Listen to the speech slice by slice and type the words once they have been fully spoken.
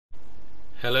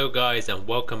Hello guys and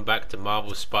welcome back to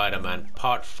Marvel Spider-Man,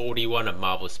 part 41 of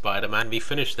Marvel Spider-Man. We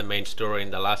finished the main story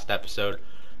in the last episode,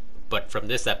 but from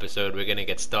this episode we're going to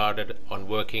get started on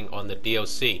working on the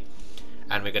DLC.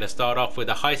 And we're going to start off with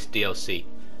the Heist DLC,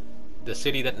 The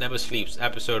City That Never Sleeps,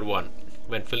 episode 1.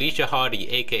 When Felicia Hardy,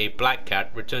 aka Black Cat,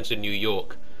 returns to New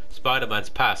York, Spider-Man's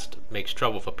past makes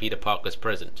trouble for Peter Parker's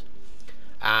present.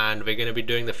 And we're going to be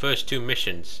doing the first two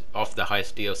missions of the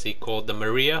Heist DLC called the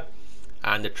Maria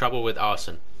and the Trouble with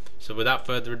Arson. So without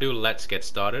further ado, let's get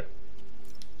started.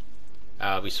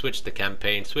 We switched the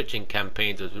campaign. Switching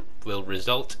campaigns will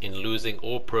result in losing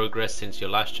all progress since your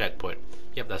last checkpoint.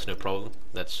 Yep, that's no problem.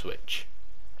 Let's switch.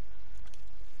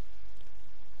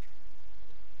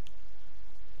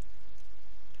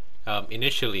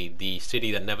 Initially, the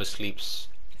City That Never Sleeps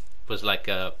was like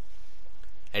a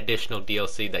additional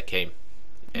DLC that came,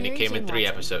 and it came in 3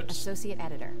 episodes. Associate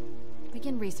editor.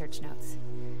 Begin research notes.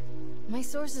 My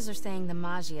sources are saying the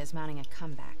Maggia is mounting a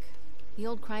comeback. The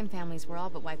old crime families were all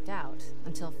but wiped out,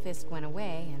 until Fisk went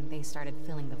away and they started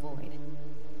filling the void.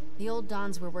 The old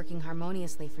Dons were working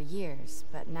harmoniously for years,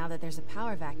 but now that there's a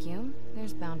power vacuum,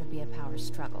 there's bound to be a power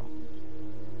struggle.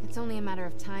 It's only a matter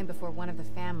of time before one of the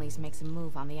families makes a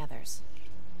move on the others.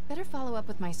 Better follow up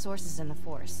with my sources in the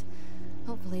Force.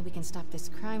 Hopefully we can stop this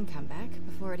crime comeback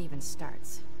before it even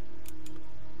starts.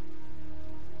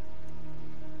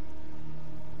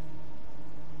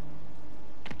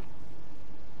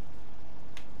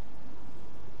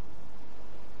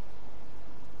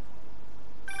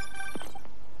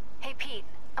 Pete,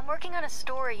 I'm working on a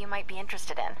story you might be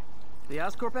interested in. The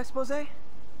Oscorp expose?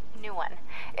 New one.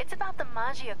 It's about the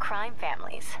Maggia crime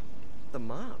families. The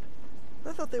mob?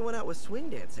 I thought they went out with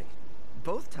swing dancing.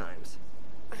 Both times.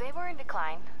 They were in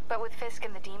decline, but with Fisk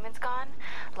and the demons gone,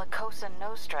 La Cosa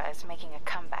Nostra is making a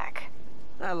comeback.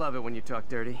 I love it when you talk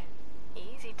dirty.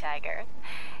 Easy, Tiger.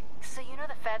 So you know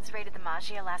the feds raided the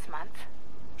Maggia last month?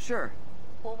 Sure.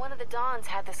 Well, one of the Dons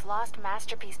had this lost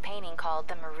masterpiece painting called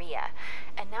the Maria,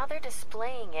 and now they're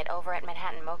displaying it over at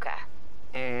Manhattan Mocha.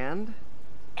 And?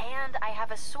 And I have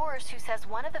a source who says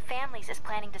one of the families is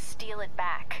planning to steal it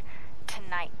back.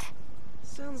 Tonight.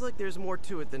 Sounds like there's more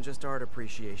to it than just art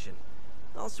appreciation.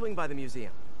 I'll swing by the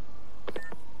museum.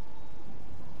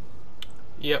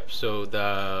 Yep, so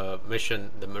the mission,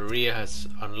 the Maria, has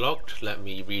unlocked. Let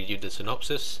me read you the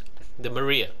synopsis. The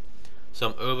Maria.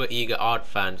 Some overeager art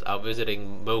fans are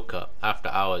visiting Mocha after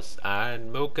hours,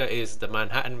 and Mocha is the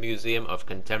Manhattan Museum of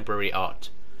Contemporary Art.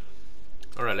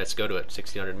 Alright, let's go to it.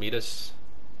 1600 meters.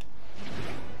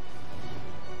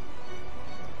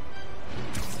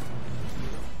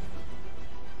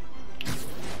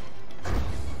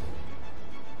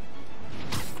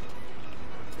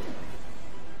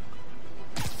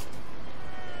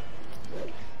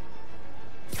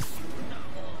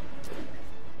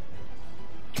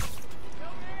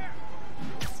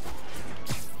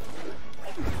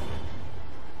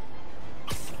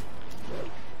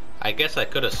 I guess I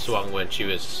could have swung when she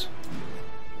was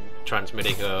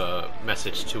transmitting her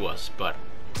message to us, but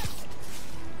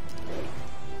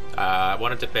I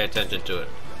wanted to pay attention to it.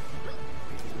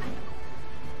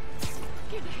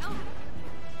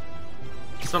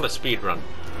 It's not a speed run,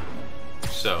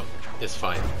 so it's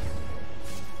fine.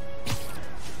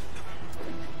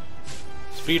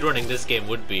 Speedrunning this game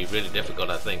would be really difficult,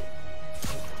 I think.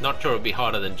 Not sure it would be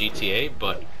harder than GTA,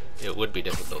 but it would be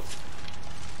difficult.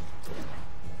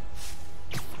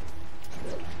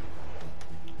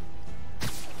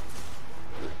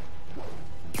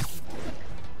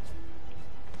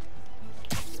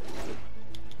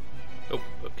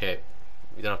 Okay,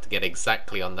 we don't have to get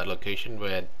exactly on that location.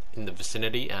 We're in the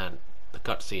vicinity and the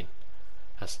cutscene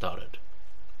has started.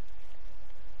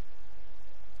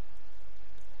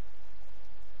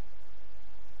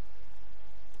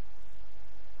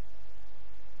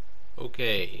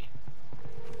 Okay.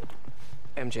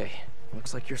 MJ,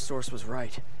 looks like your source was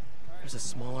right. There's a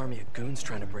small army of goons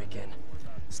trying to break in.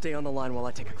 Stay on the line while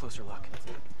I take a closer look.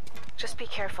 Just be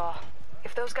careful.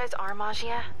 If those guys are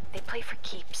Maggia, they play for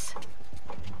keeps.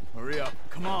 Hurry up,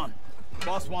 come on.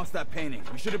 Boss wants that painting.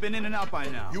 We should have been in and out by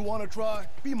now. You want to try?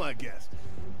 Be my guest.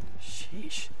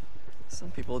 Sheesh.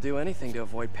 Some people do anything to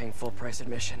avoid paying full price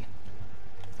admission.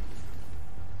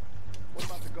 What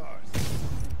about the guards?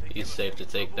 He's safe to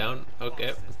take down.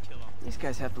 Okay. These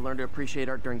guys have to learn to appreciate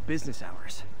art during business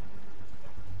hours.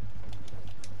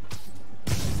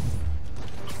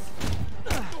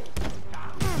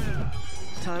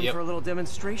 Time for a little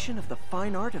demonstration of the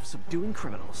fine art of subduing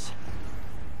criminals.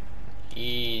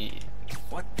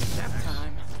 What? Nap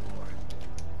time.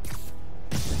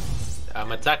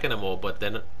 I'm attacking them all, but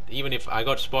then even if I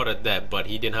got spotted there, but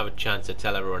he didn't have a chance to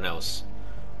tell everyone else.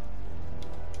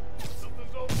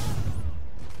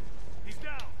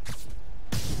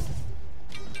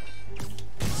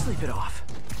 Keep it off.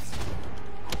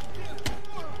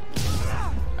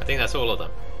 I think that's all of them.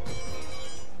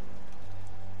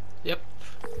 Yep.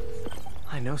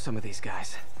 I know some of these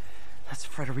guys. That's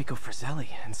Frederico Frezelli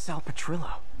and Sal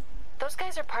Patrillo. Those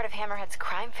guys are part of Hammerhead's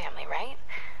crime family, right?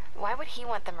 Why would he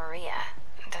want the Maria?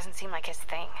 It doesn't seem like his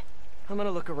thing. I'm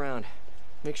gonna look around.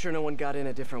 Make sure no one got in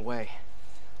a different way.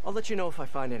 I'll let you know if I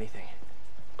find anything.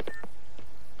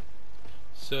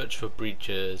 Search for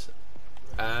breaches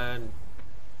and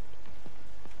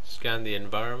scan the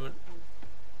environment.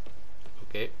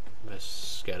 Okay, let's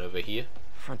scan over here.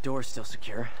 Front door's still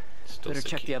secure. Still Better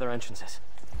check the secure. other entrances.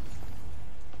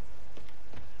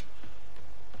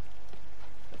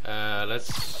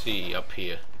 Let's see up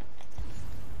here.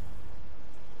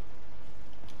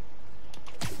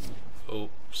 Oh,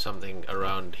 something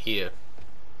around here.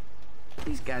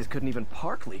 These guys couldn't even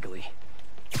park legally.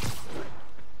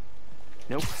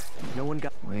 Nope, no one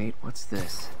got... Wait, what's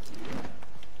this?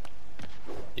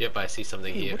 Yep, I see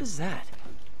something Hey, here. what is that?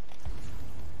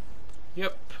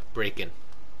 Yep, break-in.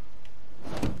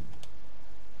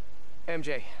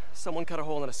 MJ, someone cut a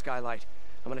hole in a skylight.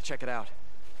 I'm gonna check it out.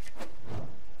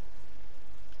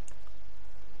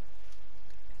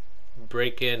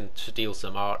 Break in, steal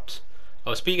some art.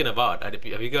 Oh, speaking of art, have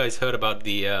you guys heard about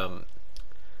the I'm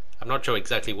not sure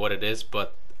exactly what it is,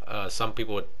 but some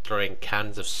people were throwing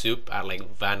cans of soup at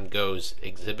like Van Gogh's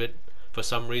exhibit for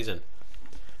some reason.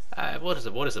 What is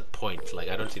the point? Like,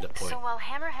 I don't see the point. So while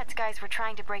Hammerhead's guys were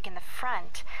trying to break in the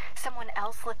front, someone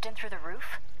else slipped in through the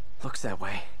roof? Looks that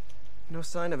way. No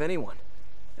sign of anyone.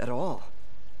 At all.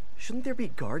 Shouldn't there be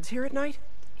guards here at night?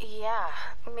 Yeah,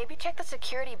 maybe check the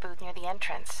security booth near the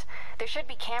entrance. There should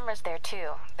be cameras there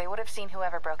too. They would have seen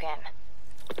whoever broke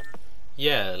in.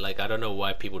 Yeah, like, I don't know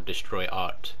why people destroy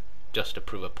art just to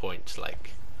prove a point.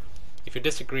 Like, if you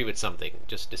disagree with something,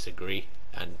 just disagree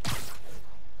and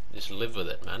just live with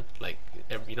it, man. Like,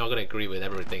 you're not gonna agree with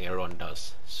everything everyone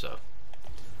does, so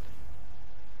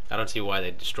I don't see why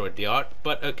they destroyed the art,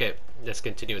 but okay, let's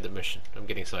continue with the mission. I'm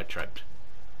getting sidetracked.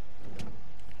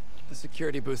 The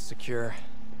security booth's secure.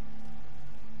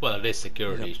 Well, it is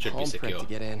security, Need it a should be palm print secure. to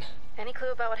get in. Any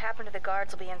clue about what happened to the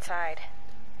guards will be inside.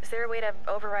 Is there a way to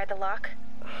override the lock?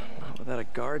 Not without a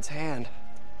guard's hand.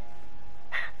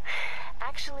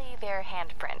 Actually, their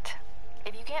handprint.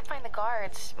 If you can't find the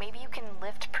guards, maybe you can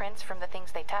lift prints from the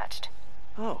things they touched.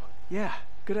 Oh, yeah,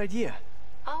 good idea.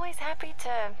 Always happy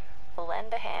to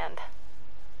lend a hand.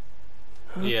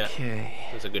 Yeah, Okay.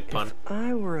 that's a good pun. If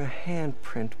I were a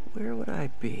handprint, where would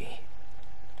I be?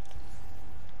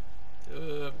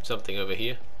 Something over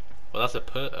here. Well, that's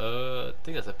I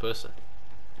think that's a person.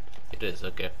 It is,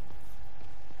 okay.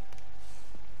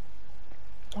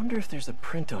 Wonder if there's a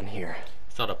print on here.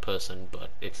 It's not a person, but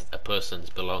it's a person's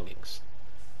belongings.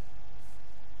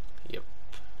 Yep.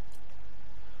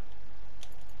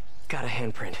 Got a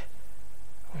handprint.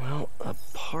 Well, a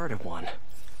part of one.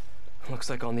 Looks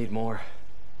like I'll need more.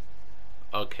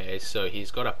 Okay, so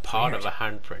he's got a part Weird. of a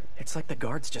handprint. It's like the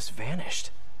guards just vanished.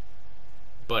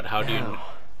 But how do you... Now,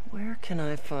 where can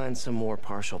I find some more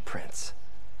partial prints?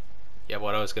 Yeah,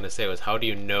 what I was gonna say was, how do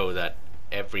you know that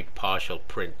every partial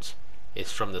print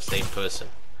is from the same person?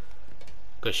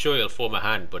 Because sure, you'll form a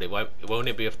hand, but it won't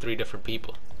only be of 3 different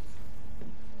people.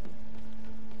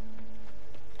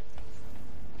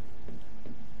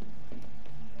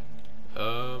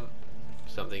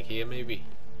 Something here maybe?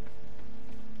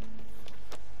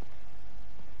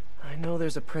 I know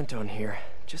there's a print on here.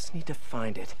 Just need to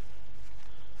find it.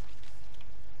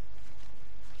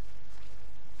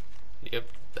 Yep,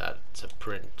 that's a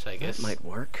print, I guess. That might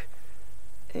work.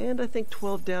 And I think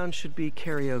 12 down should be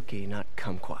karaoke, not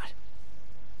kumquat.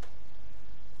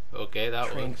 Okay, that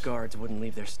Trained works. guards wouldn't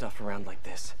leave their stuff around like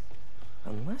this.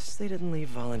 Unless they didn't leave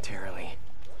voluntarily.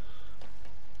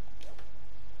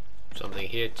 Something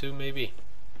here too, maybe?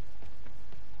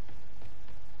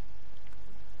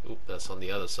 Oop, that's on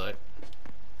the other side.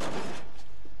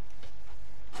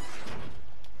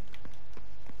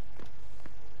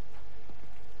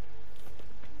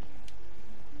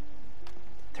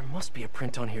 There must be a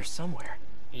print on here somewhere.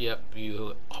 Yep,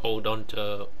 you hold on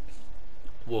to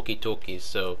walkie-talkies,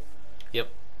 so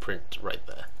yep, print right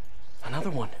there. Another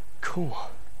one.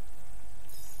 Cool.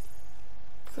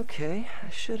 Okay, I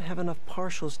should have enough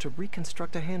partials to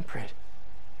reconstruct a handprint.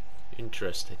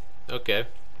 Interesting. Okay.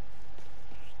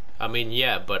 I mean,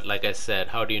 yeah, but like I said,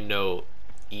 how do you know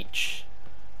each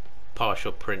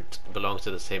partial print belongs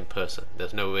to the same person?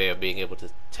 There's no way of being able to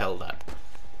tell that.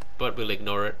 But we'll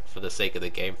ignore it for the sake of the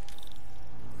game.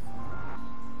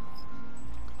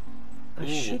 I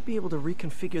should be able to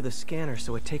reconfigure the scanner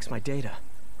so it takes my data.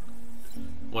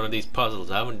 One of these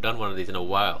puzzles. I haven't done one of these in a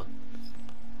while.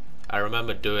 I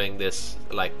remember doing this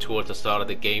like towards the start of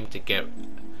the game to get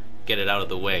it out of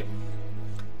the way.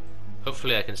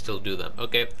 Hopefully I can still do them.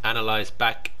 Okay, analyze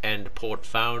back end port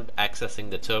found,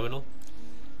 accessing the terminal.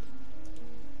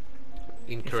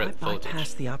 Incorrect if I voltage.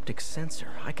 bypass the optic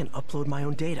sensor, I can upload my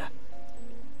own data.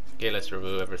 Okay, let's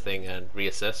remove everything and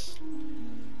reassess.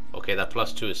 Okay, that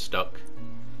 +2 is stuck.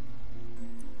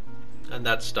 And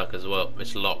that's stuck as well.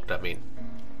 It's locked, I mean.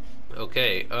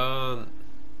 Okay,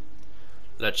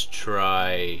 let's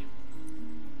try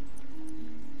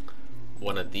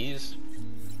one of these.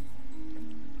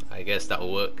 I guess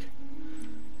that'll work.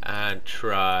 And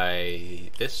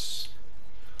try this.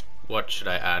 What should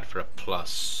I add for a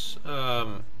plus?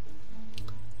 Well,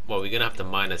 we're gonna have to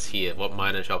minus here. What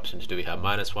minus options do we have?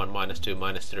 -1, -2,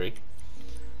 -3.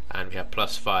 And we have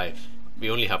 +5. We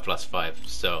only have +5,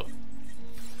 so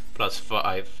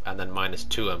 +5 and then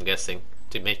 -2, I'm guessing,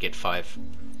 to make it 5.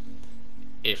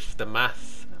 If the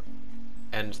math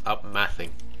ends up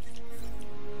mathing.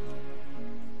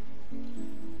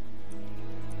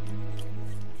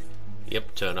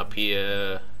 Yep, turn up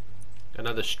here.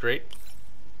 Another straight.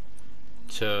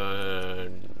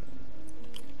 Turn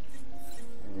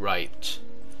right.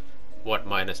 What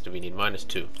minus do we need?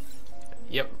 -2.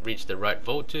 Yep, reach the right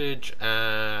voltage,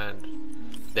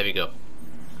 and there we go.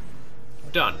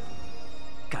 Done.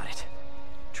 Got it.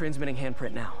 Transmitting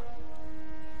handprint now.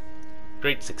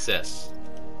 Great success.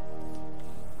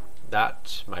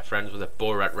 That, my friends, was a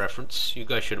Borat reference. You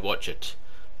guys should watch it.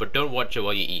 But don't watch it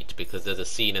while you eat, because there's a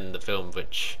scene in the film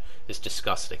which is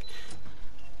disgusting.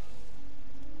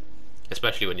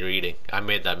 Especially when you're eating. I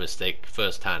made that mistake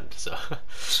firsthand, so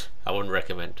I wouldn't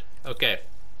recommend. Okay.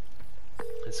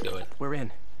 Let's go in. We're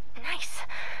in. Nice.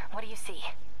 What do you see?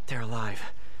 They're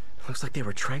alive. Looks like they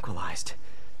were tranquilized.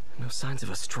 No signs of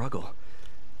a struggle.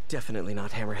 Definitely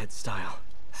not Hammerhead style.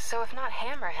 So if not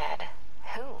Hammerhead,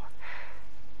 who?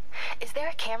 Is there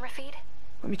a camera feed?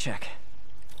 Let me check.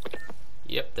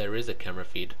 Yep, there is a camera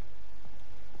feed.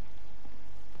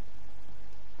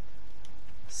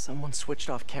 Someone switched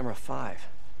off camera 5.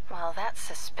 Well, that's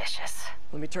suspicious.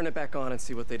 Let me turn it back on and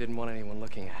see what they didn't want anyone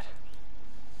looking at.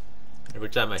 Every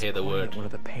time I hear the Pointing at word. one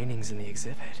of the paintings in the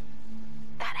exhibit.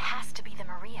 That has to be the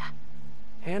Maria.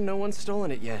 And no one's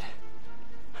stolen it yet.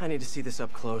 I need to see this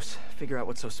up close, figure out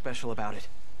what's so special about it.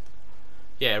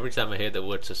 Yeah, every time I hear the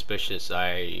word suspicious,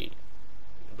 I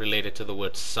relate it to the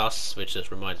word sus, which just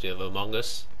reminds me of Among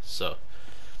Us. So,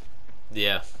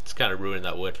 yeah, it's kind of ruined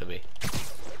that word for me.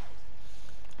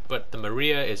 But the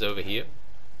Maria is over here.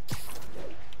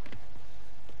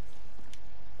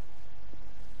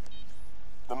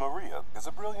 The Maria is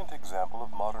a brilliant example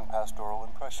of modern pastoral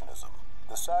impressionism.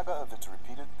 The saga of its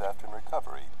repeated theft and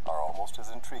recovery are almost as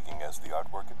intriguing as the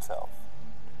artwork itself.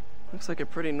 Looks like a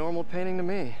pretty normal painting to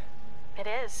me. It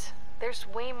is. There's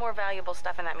way more valuable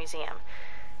stuff in that museum.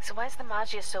 So why is the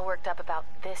Maggia so worked up about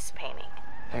this painting?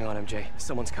 Hang on, MJ.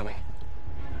 Someone's coming.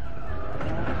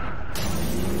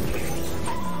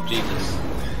 Jesus.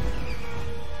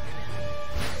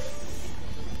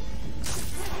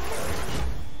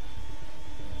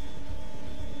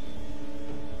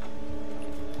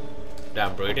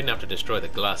 Damn, bro, you didn't have to destroy the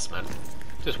glass, man.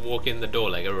 Just walk in the door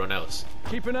like everyone else.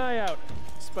 Keep an eye out.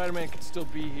 Spider-Man could still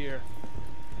be here.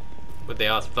 But they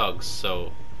are thugs,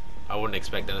 so I wouldn't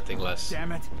expect anything less.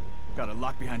 Damn it. Got it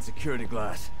locked behind security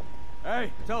glass.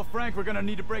 Hey, tell Frank we're gonna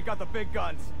need to break out the big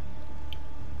guns.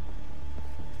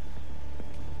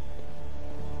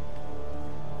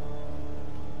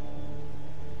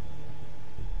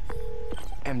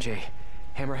 MJ,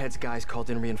 Hammerhead's guys called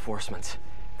in reinforcements.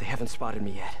 They haven't spotted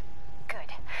me yet.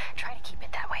 Good. Try to keep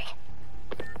it that way.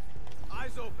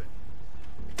 Eyes open.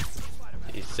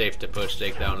 He's safe to push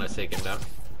Jake down, let's take him down.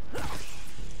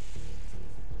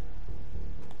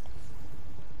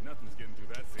 Nothing's getting through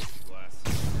that safety glass.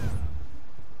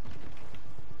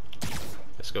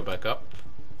 Let's go back up.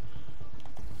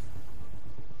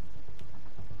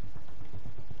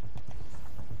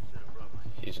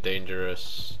 He's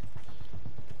dangerous.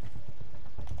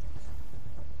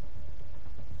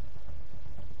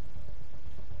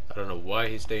 I don't know why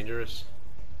he's dangerous.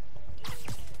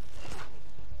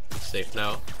 Safe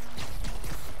now.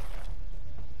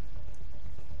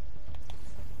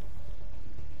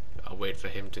 I'll wait for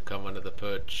him to come under the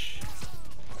perch.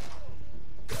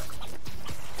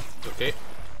 Okay.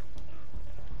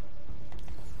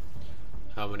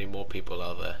 How many more people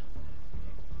are there?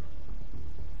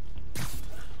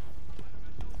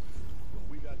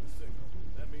 We got the signal.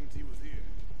 That means he was here.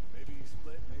 Maybe he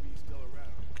split, maybe he's still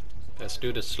around. Let's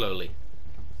do this slowly.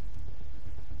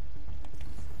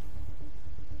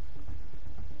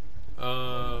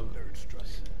 Third strike.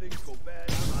 Things go bad,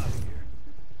 I'm out of here.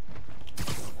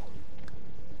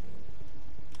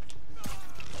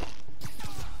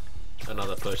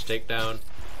 Another post takedown.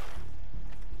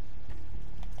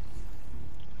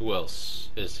 Who else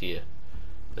is here?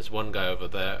 There's one guy over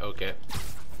there. Okay.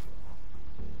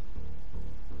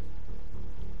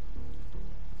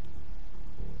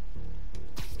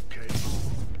 Okay.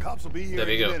 Cops will be here There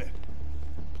we any go. minute.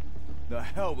 The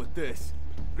hell with this.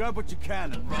 Grab what you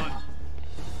can and run.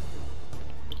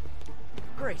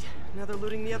 Great. Now they're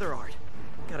looting the other art.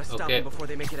 Gotta stop Okay. them before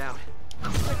they make it out.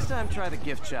 Next time, try the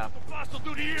gift shop. Boss will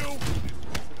do to you.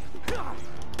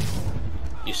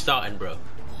 You starting, bro.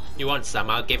 You want some?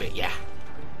 I'll give it, yeah.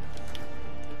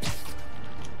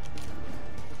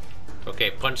 Okay,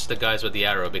 punch the guys with the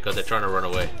arrow because they're trying to run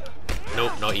away.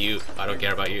 Nope, not you. I don't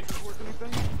care about you.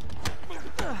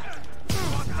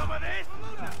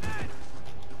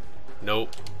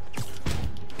 Nope.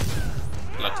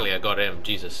 Luckily I got him.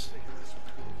 Jesus.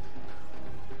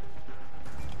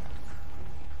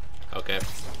 Okay.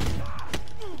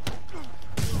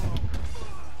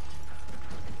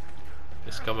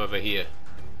 Let's come over here.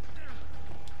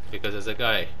 Because there's a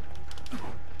guy.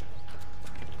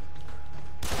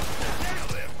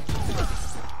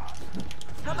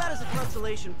 How about as a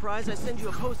consolation prize, I send you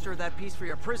a poster of that piece for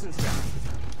your prison cell?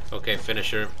 Okay,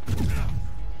 finisher.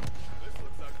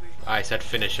 I said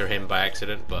finisher him by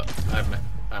accident, but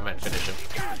I meant finish him.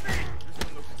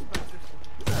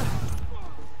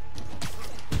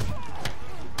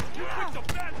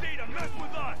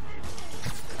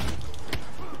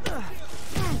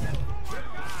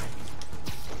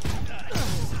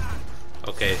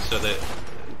 Okay, so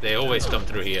they always come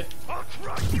through here.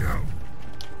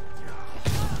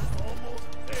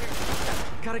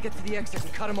 Gotta get to the exit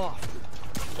and cut him off.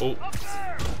 Oh,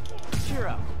 Cheer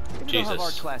up. Maybe they'll have art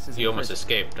Jesus. classes He in almost prison.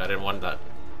 escaped. I didn't want that.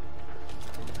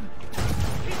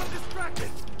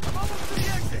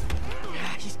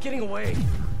 He's getting away.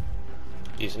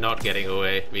 He's not getting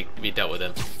away. We dealt with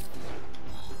him.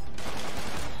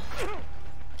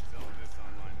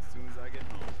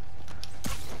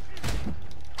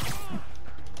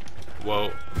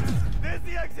 Whoa. There's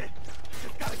the exit.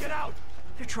 Just gotta get out.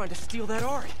 They're trying to steal that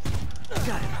art.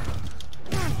 Got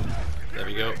him. There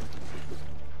we go.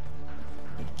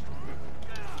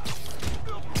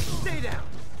 Stay down.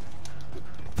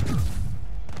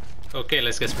 Okay,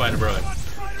 let's get Spider Bro in.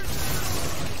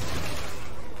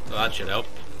 Well, that should help.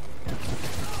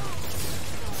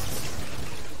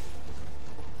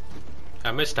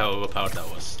 I missed how overpowered that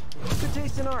was. Good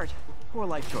taste in art. Poor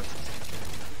life choices.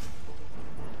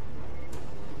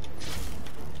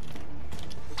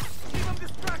 I'm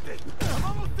distracted. I'm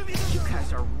almost to the You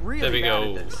guys are really There we bad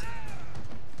go. at this.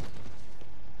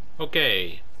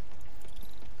 Okay.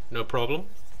 No problem.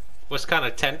 Was kind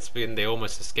of tense when they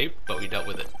almost escaped, but we dealt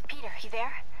with it. Peter, you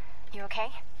there? You okay?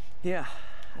 Yeah,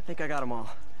 I think I got them all.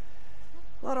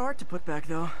 A lot of art to put back,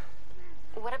 though.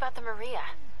 What about the Maria?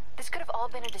 This could have all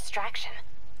been a distraction.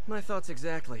 My thoughts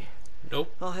exactly.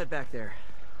 Nope. I'll head back there.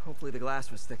 Hopefully the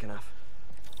glass was thick enough.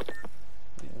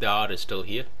 The art is still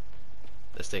here.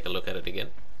 Let's take a look at it again.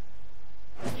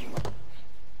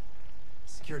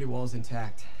 Security wall's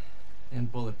intact.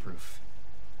 And bulletproof.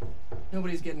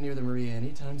 Nobody's getting near the Maria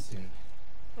anytime soon.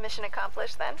 Mission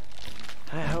accomplished then?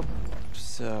 I hope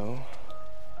so.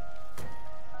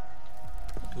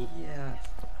 Oop. Yeah,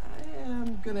 I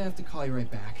am gonna have to call you right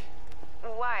back.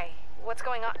 Why? What's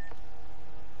going on?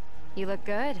 You look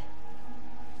good.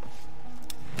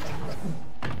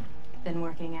 Been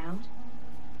working out?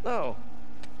 Oh.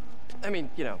 I mean,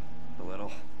 you know, a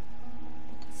little.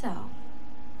 So,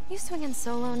 you swinging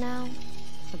solo now?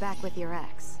 Or back with your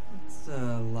ex? It's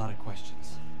a lot of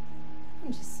questions.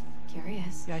 I'm just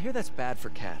curious. Yeah, I hear that's bad for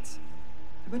cats.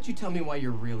 How about you tell me why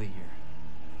you're really here?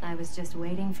 I was just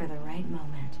waiting for the right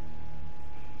moment.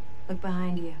 Look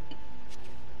behind you.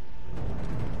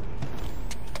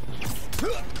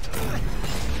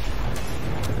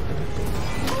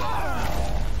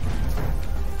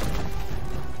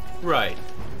 Right.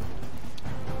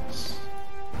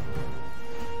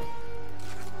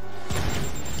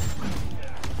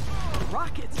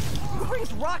 Rockets? Who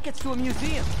brings rockets to a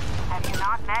museum? Have you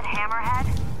not met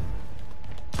Hammerhead?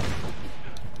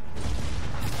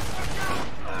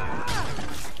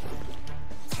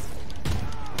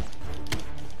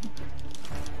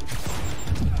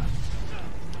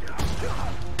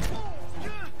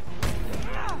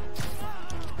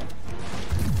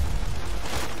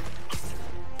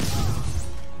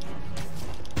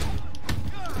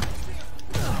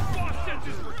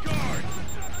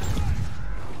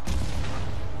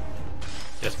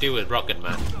 Just deal with Rocket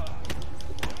Man.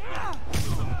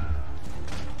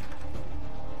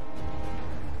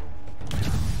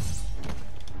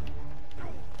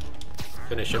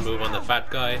 Finish a move on the fat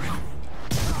guy.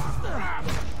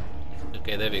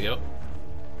 Okay, there we go.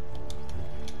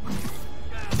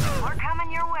 We're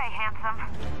coming your way, handsome.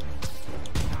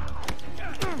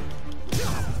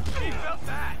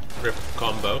 Rip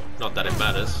combo. Not that it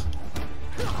matters.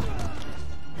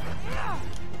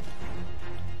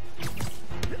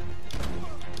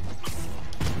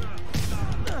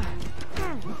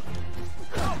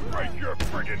 Break your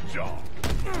friggin' jaw.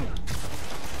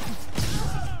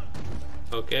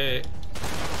 Okay.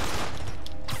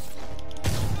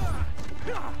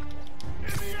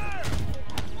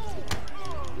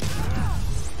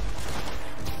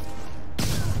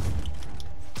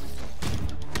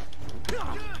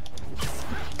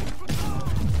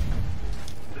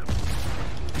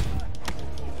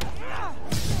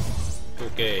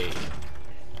 Okay.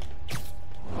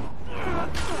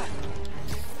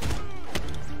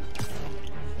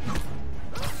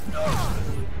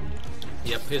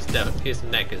 Yep, his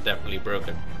neck is definitely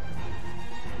broken.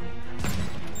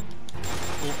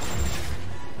 Oop.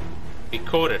 He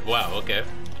caught it. Wow. Okay.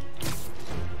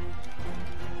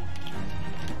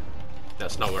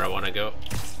 That's not where I want to go.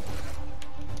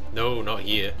 No, not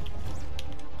here.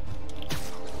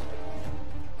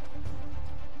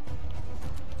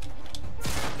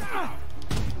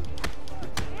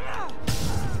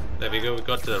 There we go, we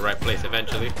got to the right place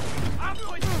eventually.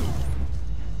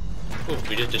 Ooh,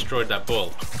 we just destroyed that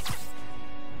ball.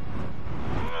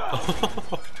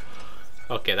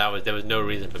 Okay, there was no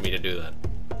reason for me to do that.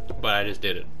 But I just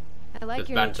did it. I like Just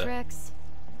your new banter. tricks.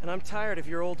 And I'm tired of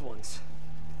your old ones.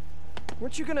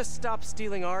 Weren't you gonna stop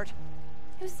stealing art?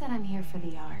 Who said I'm here for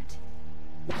the art?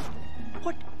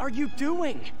 What are you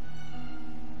doing?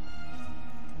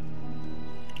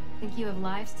 Think you have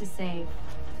lives to save.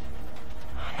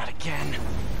 Not again.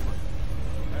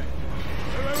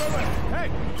 Hey!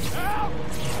 Help!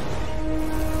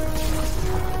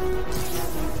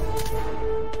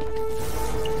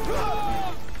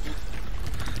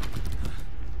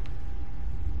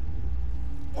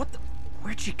 What the?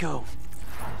 Where'd she go?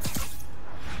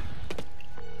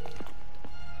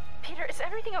 Peter, is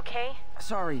everything okay?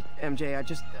 Sorry, MJ, I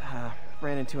just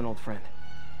ran into an old friend.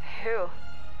 Who?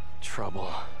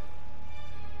 Trouble.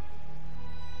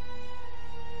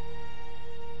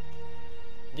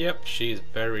 Yep, she's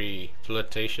very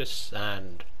flirtatious,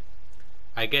 and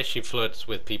I guess she flirts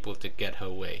with people to get her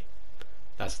way.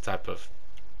 That's the type of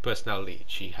personality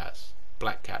she has.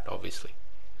 Black cat, obviously.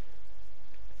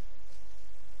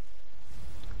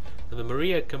 And the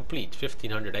Maria complete,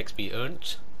 1500 XP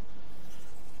earned.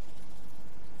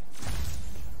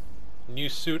 New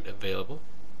suit available.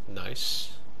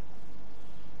 Nice.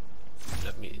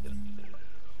 Let me...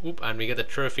 Oop, and we get a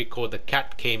trophy called the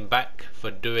Cat Came Back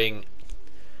for doing...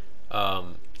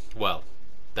 well,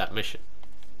 that mission.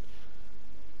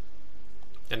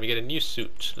 And we get a new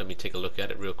suit. Let me take a look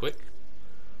at it real quick.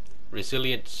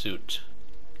 Resilient suit.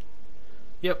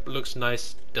 Yep, looks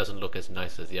nice. Doesn't look as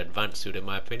nice as the advanced suit in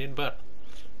my opinion, but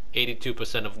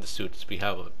 82% of the suits we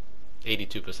have,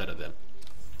 82% of them.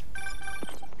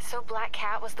 So Black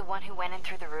Cat was the one who went in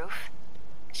through the roof?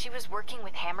 She was working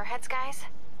with Hammerhead's guys?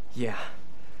 Yeah.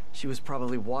 She was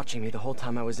probably watching me the whole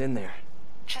time I was in there.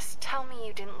 Just tell me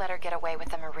you didn't let her get away with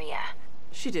the Maria.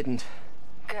 She didn't.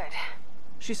 Good.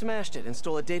 She smashed it and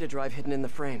stole a data drive hidden in the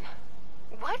frame.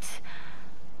 What?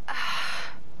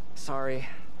 Sorry.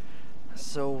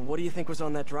 So, what do you think was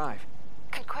on that drive?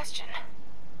 Good question.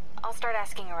 I'll start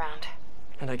asking around.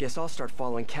 And I guess I'll start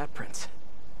following cat prints.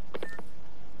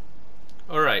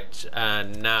 Alright,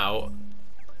 and now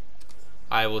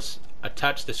I will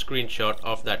attach the screenshot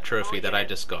of that trophy that I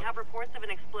just got. We have reports of an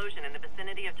explosion in the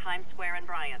vicinity of Times Square and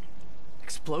Bryant.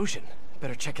 Explosion?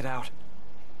 Better check it out.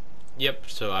 Yep,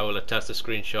 so I will attach the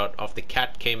screenshot of the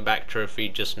Cat Came Back trophy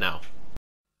just now.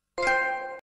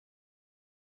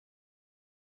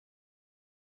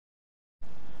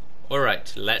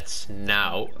 Alright, let's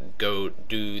now go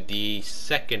do the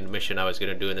second mission I was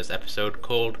going to do in this episode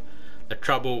called The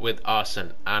Trouble with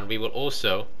Arson, and we will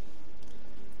also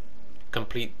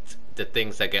complete the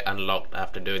things that get unlocked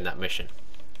after doing that mission.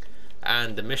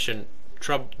 And the mission,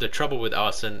 The Trouble with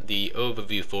Arson, the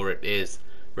overview for it is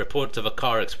reports of a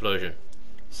car explosion.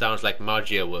 Sounds like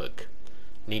Maggia work.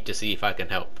 Need to see if I can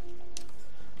help.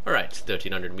 Alright,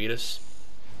 1300 meters.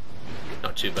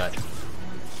 Not too bad.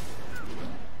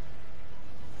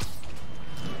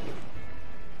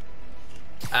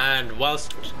 And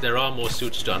whilst there are more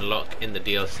suits to unlock in the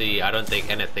DLC, I don't think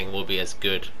anything will be as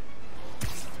good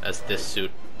as this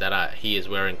suit that he is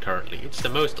wearing currently. It's the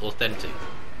most authentic.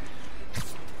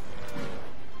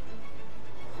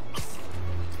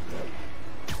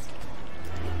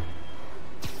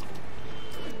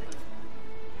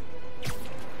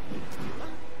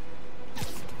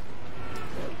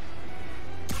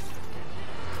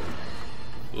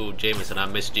 Ooh, Jameson, I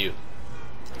missed you.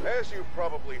 As you've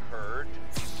probably heard,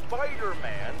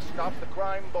 Spider-Man stopped the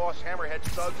crime boss Hammerhead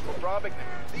thugs from robbing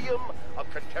the Museum of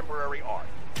Contemporary Art.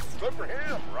 Good for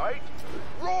him, right?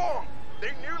 Wrong!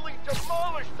 They nearly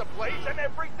demolished the place and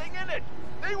everything in it!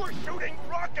 They were shooting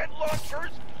rocket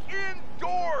launchers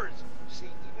indoors! See,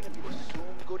 even if you assume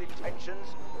good intentions,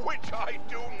 which I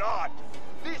do not,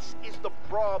 this is the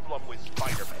problem with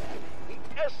Spider-Man. He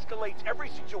escalates every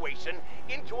situation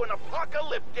into an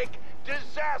apocalyptic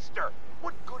disaster.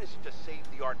 What good is it to save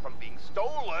the art from being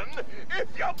stolen if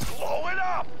you blow it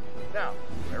up? Now,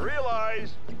 I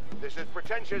realize this is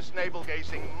pretentious,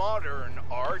 navel-gazing modern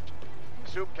art.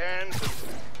 Soup cans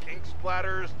and ink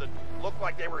splatters that look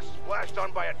like they were splashed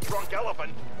on by a drunk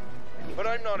elephant. But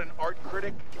I'm not an art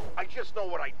critic. I just know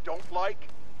what I don't like.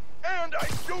 And I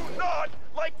do not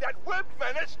like that web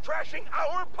menace trashing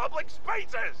our public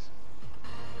spaces!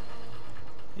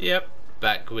 Yep,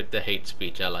 back with the hate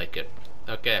speech, I like it.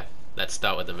 Okay, let's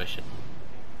start with the mission.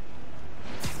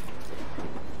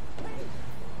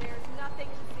 There's nothing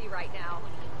to see right now.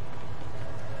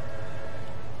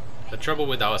 The trouble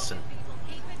with arson.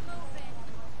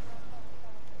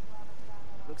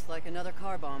 Looks like another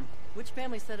car bomb. Which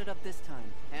family set it up this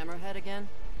time? Hammerhead again?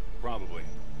 Probably.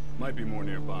 Might be more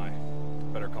nearby.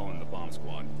 Better call in the bomb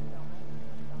squad.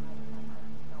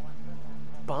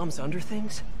 Bombs under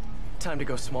things? Time to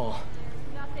go small.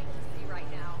 Nothing to see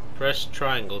right now. Press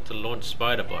triangle to launch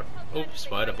Spider-Bot. Oh,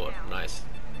 Spider-Bot, nice.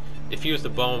 Defuse the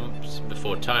bombs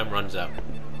before time runs out.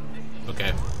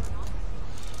 Okay.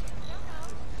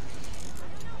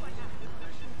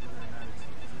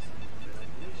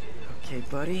 Okay,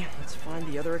 buddy, let's find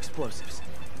the other explosives.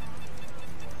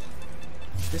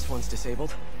 This one's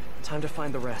disabled. Time to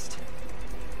find the rest.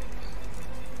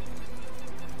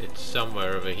 It's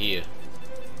somewhere over here.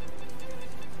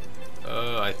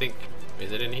 I think...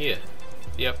 Is it in here?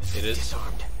 Yep, it is.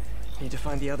 Disarmed. Need to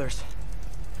find the others.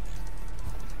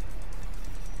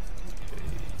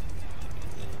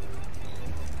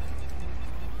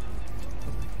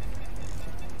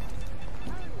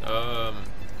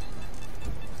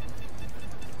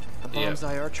 The bomb's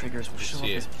IR triggers will show up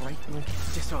as bright link.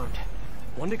 Disarmed.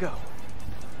 One to go.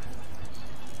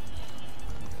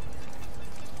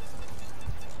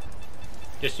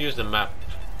 Just use the map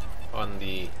on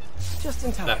the just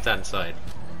in time. Left-hand side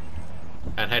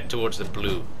and head towards the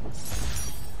blue.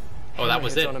 Oh, that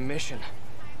was it. On a mission.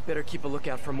 Better keep a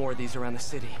lookout for more of these around the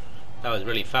city. That was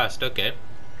really fast. Okay.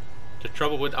 The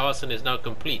trouble with arson is now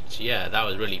complete. Yeah, that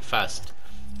was really fast.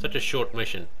 Such a short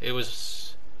mission. It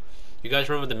was... You guys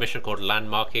remember the mission called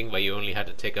Landmarking, where you only had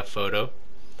to take a photo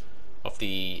of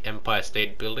the Empire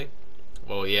State Building?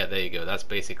 Well, yeah, there you go. That's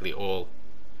basically all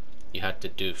you had to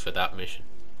do for that mission.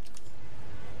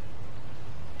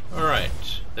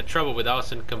 Alright, the trouble with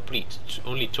arson complete.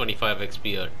 Only 25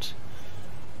 XP earned.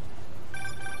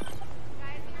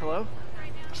 Hello?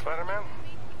 Spider-Man?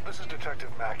 This is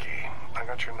Detective Mackey. I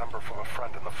got your number from a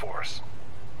friend in the force.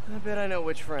 I bet I know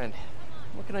which friend.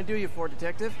 What can I do you for,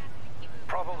 Detective?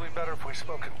 Probably better if we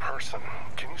spoke in person.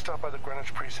 Can you stop by the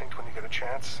Greenwich precinct when you get a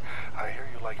chance? I hear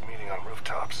you like meeting on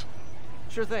rooftops.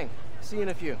 Sure thing. See you in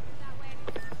a few.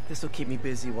 This'll keep me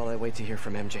busy while I wait to hear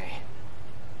from MJ.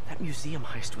 That museum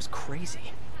heist was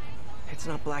crazy. It's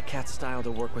not Black Cat's style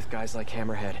to work with guys like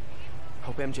Hammerhead.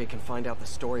 Hope MJ can find out the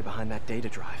story behind that data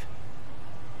drive.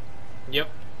 Yep,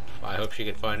 I hope she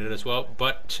can find it as well.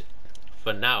 But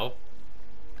for now,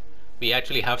 we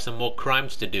actually have some more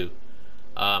crimes to do.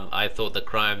 I thought the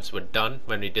crimes were done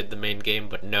when we did the main game,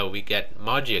 but no, we get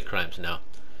Maggia crimes now.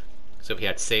 So we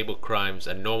had Sable crimes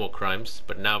and normal crimes,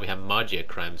 but now we have Maggia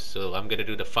crimes. So I'm going to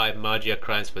do the 5 Maggia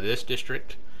crimes for this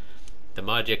district. The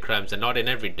Maggia crimes are not in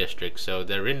every district, so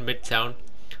they're in Midtown,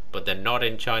 but they're not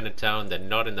in Chinatown, they're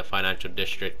not in the financial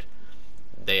district.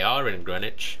 They are in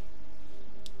Greenwich.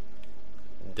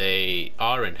 They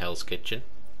are in Hell's Kitchen.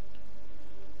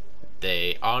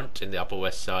 They aren't in the Upper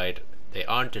West Side. They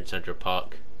aren't in Central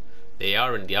Park. They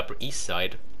are in the Upper East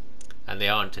Side. And they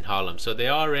aren't in Harlem. So they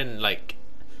are in, like,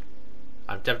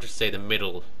 I'm tempted to say the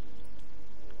middle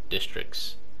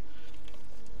districts.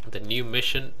 The new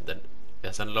mission that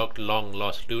has unlocked long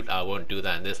lost loot. I won't do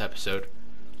that in this episode.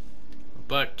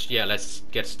 But yeah, let's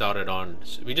get started on.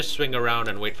 We just swing around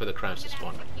and wait for the crimes to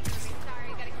spawn.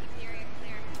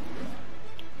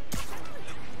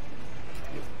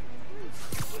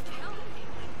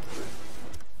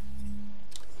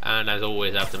 And as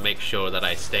always, I have to make sure that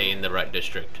I stay in the right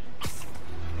district.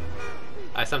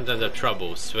 I sometimes have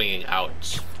trouble swinging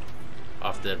out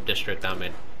of the district I'm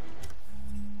in.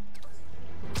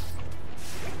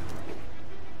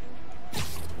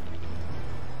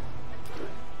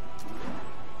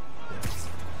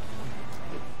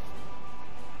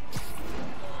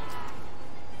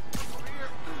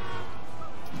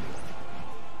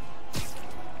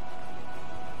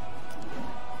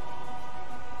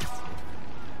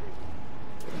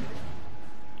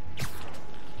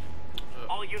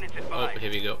 units Oh, advised.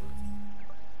 here we go.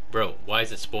 Bro, why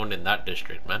is it spawned in that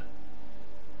district, man?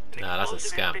 Nah, that's a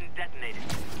Explosive has scam. been detonated.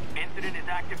 Incident is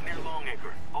active near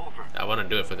Longacre. Over. I want to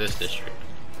do it for this district.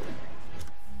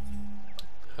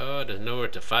 Oh, there's nowhere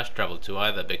to fast travel to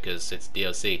either because it's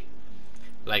DLC.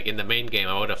 Like in the main game,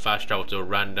 I would have fast traveled to a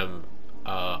random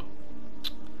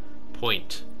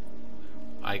point.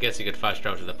 I guess you could fast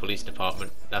travel to the police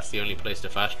department. That's the only place to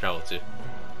fast travel to.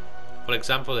 For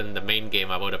example, in the main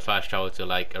game, I would have fast traveled to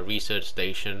like a research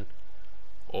station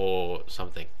or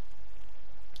something.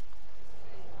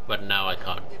 But now I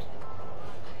can't.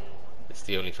 It's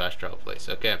the only fast travel place.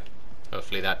 Okay.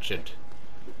 Hopefully that should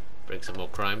bring some more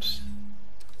crimes.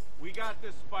 We got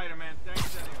this, Spider-Man.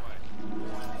 Thanks anyway.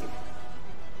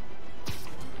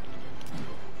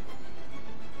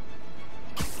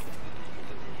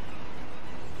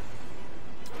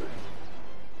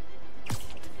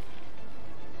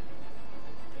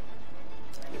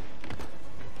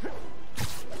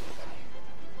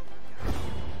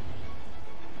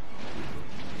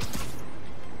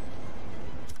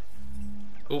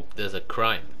 Oop, there's a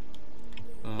crime.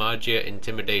 Maggia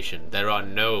intimidation. There are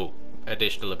no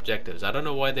additional objectives. I don't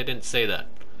know why they didn't say that.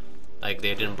 Like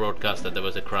they didn't broadcast that there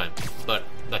was a crime. But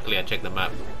luckily I checked the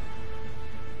map.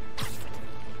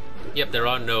 Yep, there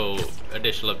are no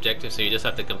additional objectives, so you just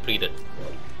have to complete it.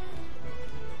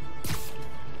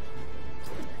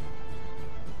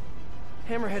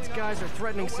 Hammerhead's guys are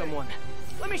threatening someone.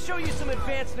 Let me show you some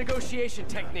advanced negotiation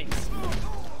techniques.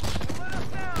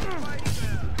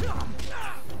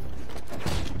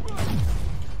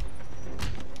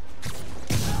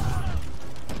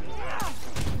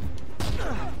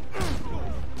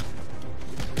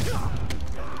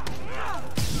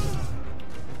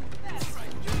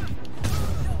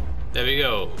 There we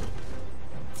go.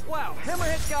 Wow,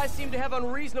 Hammerhead's guys seem to have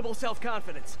unreasonable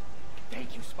self-confidence.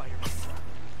 Thank you, Spider-Man.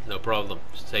 No problem.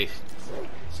 Stay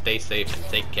safe and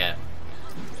take care.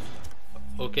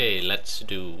 Okay, let's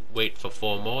wait for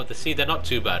 4 more. See, they're not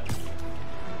too bad.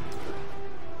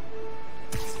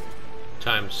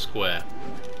 Times Square.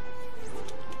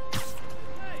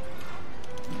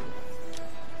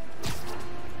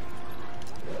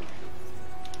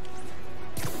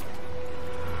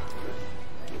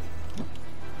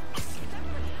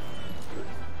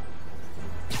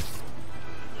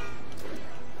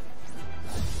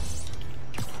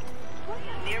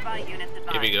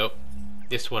 Here we go.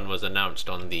 This one was announced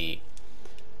on the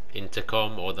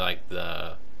intercom or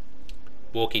the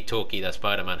walkie-talkie that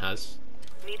Spider-Man has.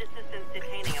 Need assistance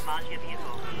detaining a Maggia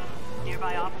vehicle.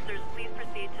 Nearby officers, please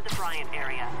proceed to the Bryant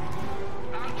area.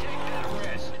 I'll take that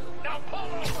risk. Now pull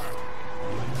over.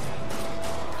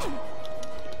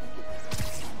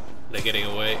 They're getting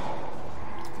away.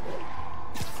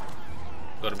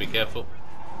 Gotta be careful.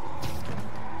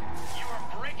 You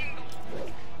are breaking the...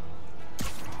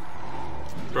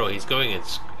 Bro, he's going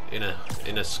in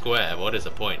a square. What is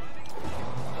the point?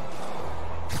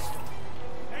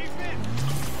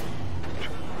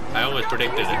 I almost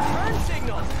predicted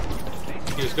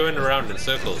it. He was going around in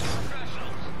circles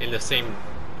in the same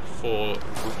 4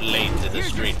 lanes in the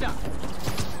street.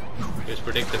 It was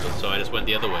predictable, so I just went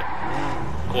the other way.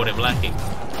 Caught him lacking.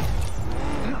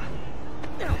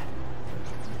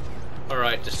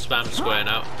 Alright, just spam square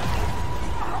now.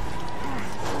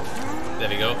 There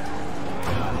we go.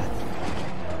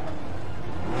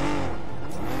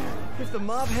 If the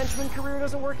mob henchman career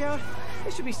doesn't work out,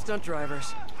 they should be stunt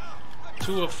drivers.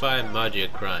 2 of 5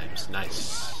 Maggia crimes.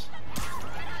 Nice.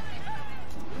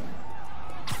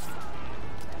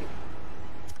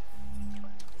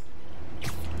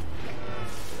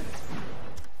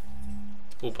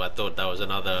 Oop, I thought that was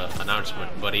another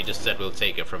announcement, but he just said we'll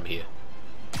take it from here.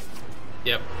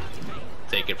 Yep,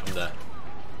 take it from there.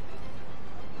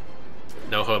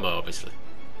 No homo, obviously.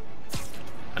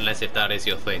 Unless if that is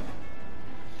your thing.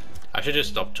 I should just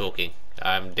stop talking.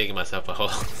 I'm digging myself a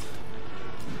hole.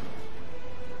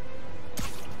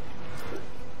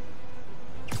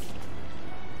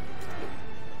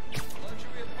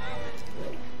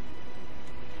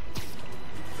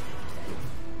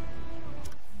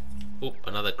 Oop,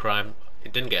 another crime.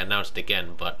 It didn't get announced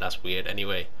again, but that's weird.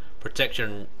 Anyway,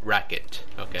 protection racket.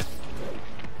 Okay.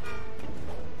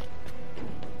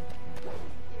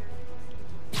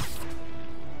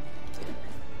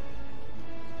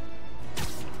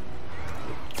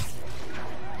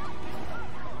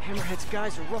 Hammerhead's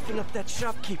guys are roughing up that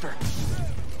shopkeeper.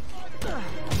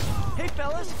 Hey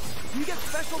fellas, you get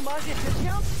special Maggia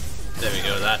discounts? There we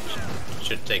go, that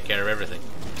should take care of everything.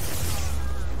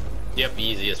 Yep,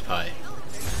 easy as pie.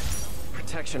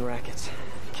 Protection rackets.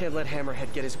 Can't let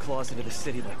Hammerhead get his claws into the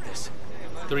city like this.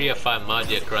 3 of 5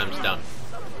 Maggia crimes done.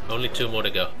 Only 2 more to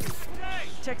go.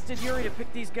 Texted Yuri to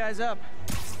pick these guys up.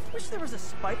 Wish there was a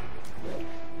spike.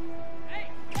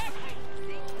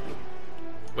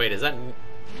 Wait, is that...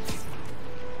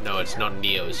 No, it's not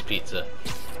Neo's Pizza.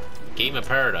 Game of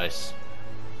Paradise.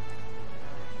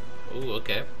 Ooh,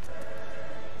 okay.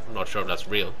 I'm not sure if that's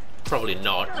real. Probably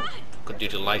not, due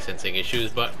to licensing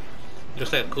issues, but it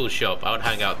looks like a cool shop. I would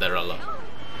hang out there a lot.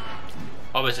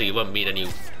 Obviously, you won't meet any...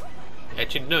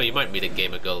 Actually, no, you might meet a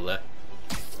gamer girl there.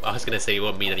 I was gonna say you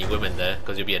won't meet any women there,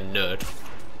 because you'll be a nerd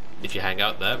if you hang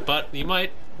out there, but you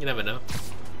might. You never know.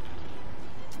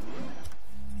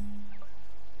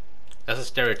 That's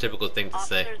a stereotypical thing to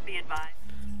say.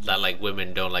 That, like,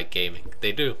 women don't like gaming.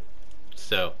 They do.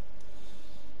 So,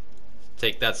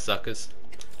 take that, suckers.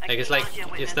 Like,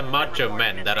 it's the macho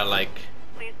men that are like,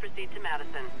 Please proceed to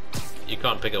Madison. you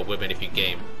can't pick up women if you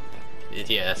game.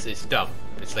 Yes, it's dumb.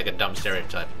 It's like a dumb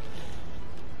stereotype.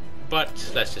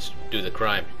 But let's just do the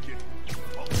crime.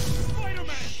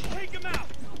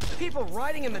 People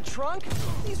riding in the trunk?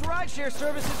 These rideshare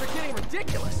services are getting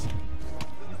ridiculous.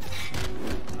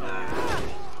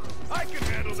 I can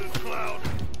handle this cloud.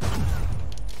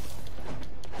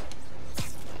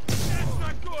 That's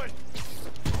not good.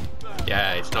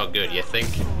 Yeah, it's not good, you think?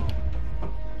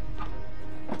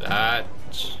 That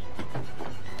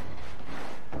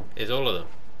is all of them.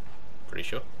 Pretty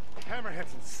sure.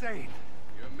 Hammerhead's insane.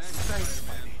 Thanks,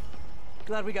 buddy.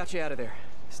 Glad we got you out of there.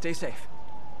 Stay safe.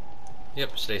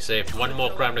 Yep, stay safe. 1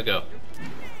 more crime to go.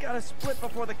 Gotta split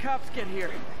before the cops get here.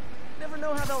 Never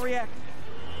know how they'll react.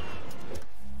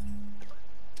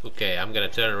 Okay, I'm gonna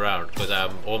turn around because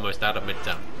I'm almost out of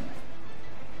Midtown.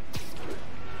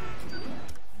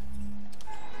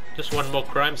 Just 1 more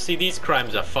crime. See, these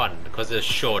crimes are fun because they're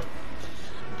short,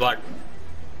 but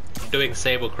doing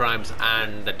Sable crimes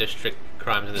and the district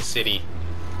crimes in the city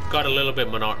got a little bit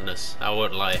monotonous, I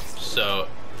won't lie. So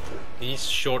these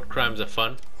short crimes are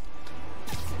fun.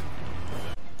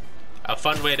 A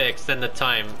fun way to extend the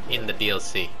time in the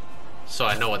DLC, so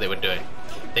I know what they were doing.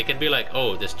 They can be like,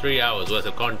 oh, there's 3 hours worth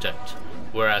of content,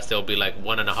 whereas there'll be like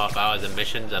 1.5 hours of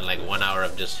missions and like 1 hour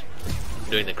of just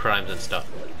doing the crimes and stuff.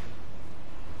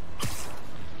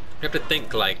 You have to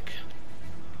think like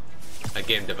a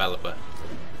game developer.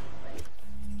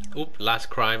 Oop, last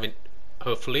crime, in,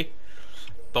 hopefully.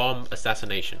 Bomb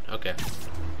assassination. Okay.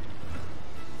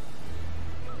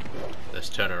 Let's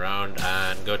turn around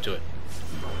and go to it.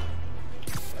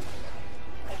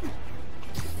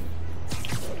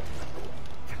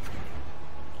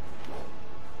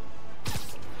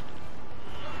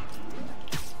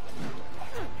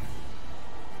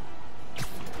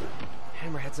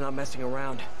 Hammerhead's not messing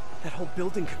around. That whole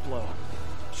building could blow.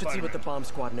 Should see what the bomb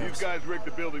squad knows. You guys rigged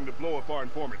the building to blow if our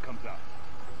informant comes out.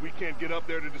 We can't get up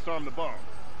there to disarm the bomb.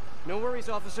 No worries,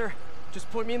 officer. Just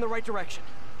point me in the right direction.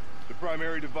 The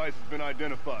primary device has been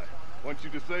identified. Once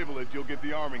you disable it, you'll get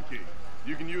the arming key.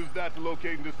 You can use that to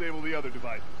locate and disable the other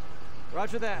devices.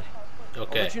 Roger that.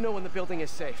 Okay. I'll let you know when the building is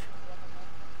safe.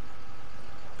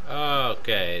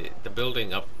 Okay, the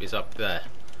building is up there,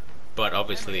 but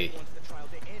obviously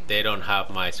they don't have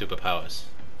my superpowers.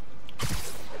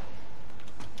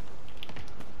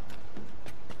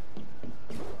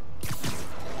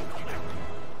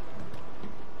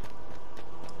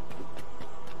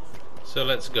 So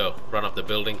let's go, run up the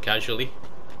building casually,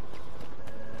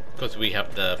 because we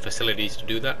have the facilities to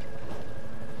do that.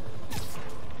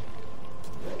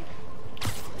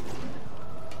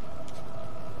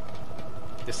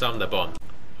 Disarm the bomb.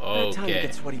 Time to Okay.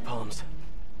 get sweaty palms.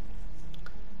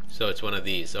 So it's one of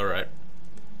these, alright.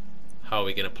 How are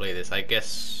we gonna play this? I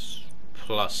guess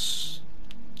plus.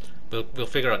 We'll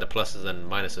figure out the pluses and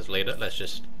minuses later. Let's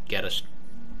just get us.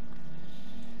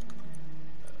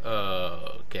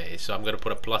 Okay, so I'm gonna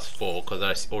put a +4 because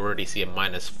I already see a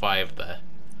 -5 there,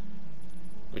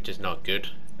 which is not good.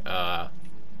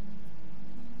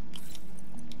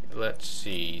 Let's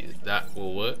see, that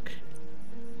will work.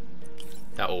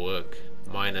 That will work.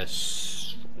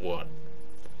 Minus what?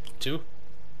 2?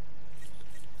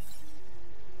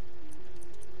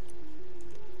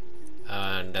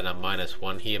 And then a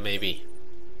 -1 here maybe.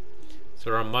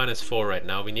 So we're on -4 right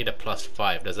now. We need a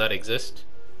 +5. Does that exist?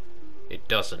 It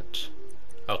doesn't.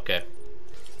 Okay.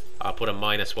 I'll put a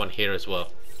 -1 here as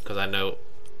well, because I know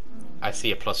I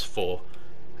see a +4.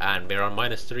 And we're on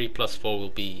 -3, +4 will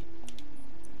be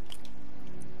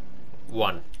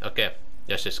 1. Okay.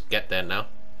 Let's just get there now.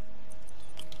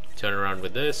 Turn around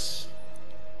with this.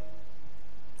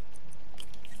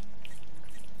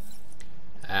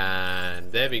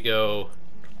 And there we go.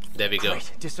 There we go.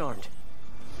 Great, disarmed.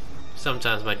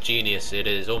 Sometimes my genius, it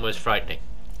is almost frightening.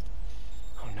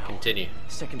 Oh no. Continue.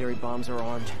 Secondary bombs are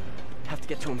armed. Have to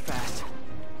get to him fast.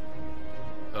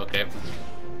 Okay.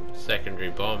 Secondary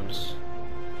bombs.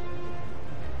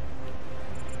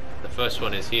 The first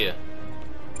one is here.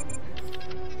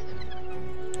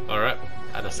 Alright.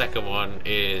 And the second one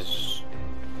is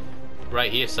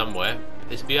right here somewhere.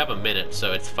 We have a minute,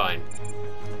 so it's fine.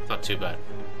 It's not too bad.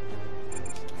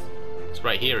 It's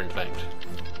right here, in fact.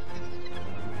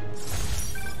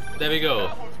 There we go.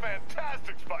 That was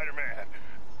fantastic, Spider-Man.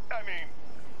 I mean,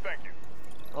 thank you.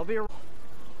 I'll be around.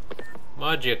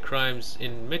 Maggia crimes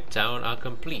in Midtown are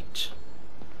complete.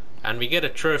 And we get a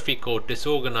trophy called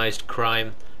Disorganized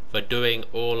Crime for doing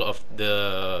all of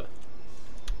the...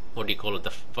 what do you call it?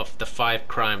 The 5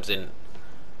 crimes in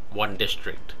one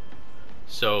district.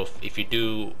 So if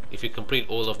you complete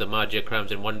all of the Maggia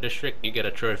crimes in one district, you get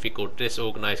a trophy called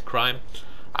Disorganized Crime.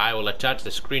 I will attach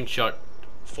the screenshot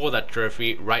for that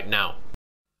trophy right now.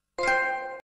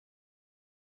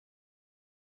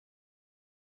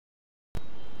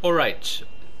 Alright,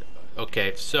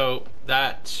 okay, so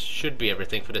that should be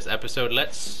everything for this episode.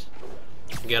 Let's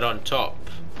get on top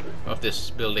of this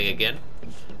building again,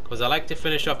 because I like to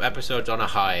finish off episodes on a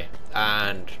high,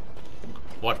 and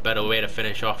what better way to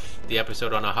finish off the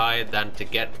episode on a high than to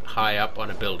get high up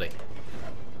on a building.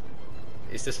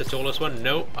 Is this the tallest one?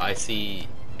 No, I see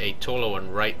a taller one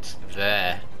right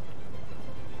there,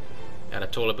 and a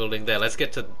taller building there. Let's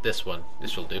get to this one.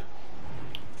 This will do.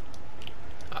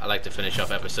 I like to finish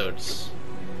off episodes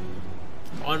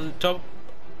on top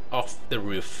of the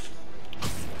roof,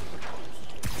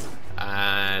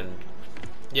 and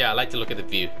yeah, I like to look at the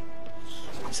view.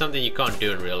 It's something you can't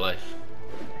do in real life.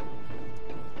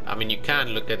 I mean, you can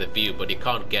look at the view, but you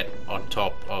can't get on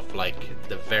top of like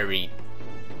the very...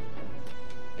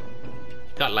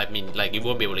 You can't, like, you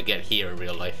won't be able to get here in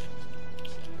real life.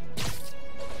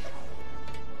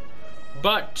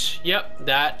 But yep,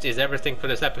 that is everything for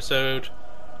this episode.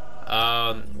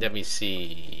 Let me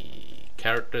see.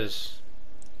 Characters.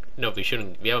 No, we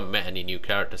haven't met any new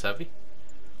characters, have we?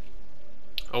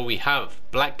 Oh, we have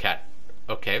Black Cat.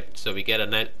 Okay, so we get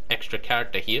an extra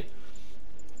character here.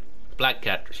 Black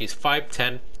Cat. She's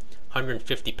 5'10",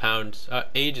 150 pounds.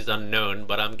 Age is unknown,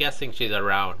 but I'm guessing she's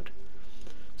around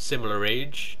similar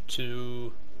age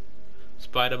to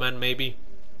Spider-Man, maybe.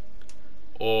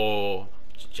 Or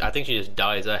I think she just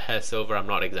dyes her hair silver. I'm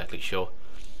not exactly sure.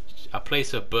 Her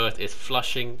place of birth is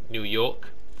Flushing, New York.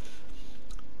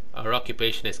 Her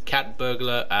occupation is cat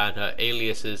burglar, and her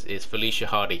aliases is Felicia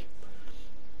Hardy.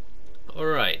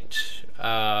 Alright,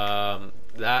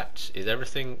 that is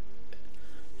everything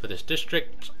for this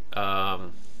district.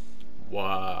 It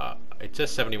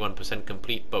says 71%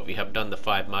 complete, but we have done the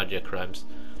 5 Maggia crimes.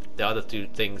 The other 2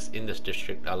 things in this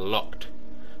district are locked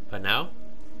for now.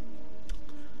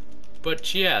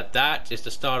 But yeah, that is the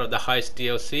start of the Heist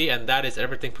DLC, and that is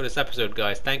everything for this episode,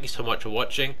 guys. Thank you so much for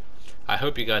watching. I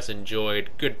hope you guys enjoyed.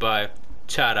 Goodbye.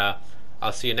 Ta-da.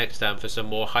 I'll see you next time for some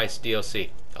more Heist DLC.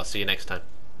 I'll see you next time.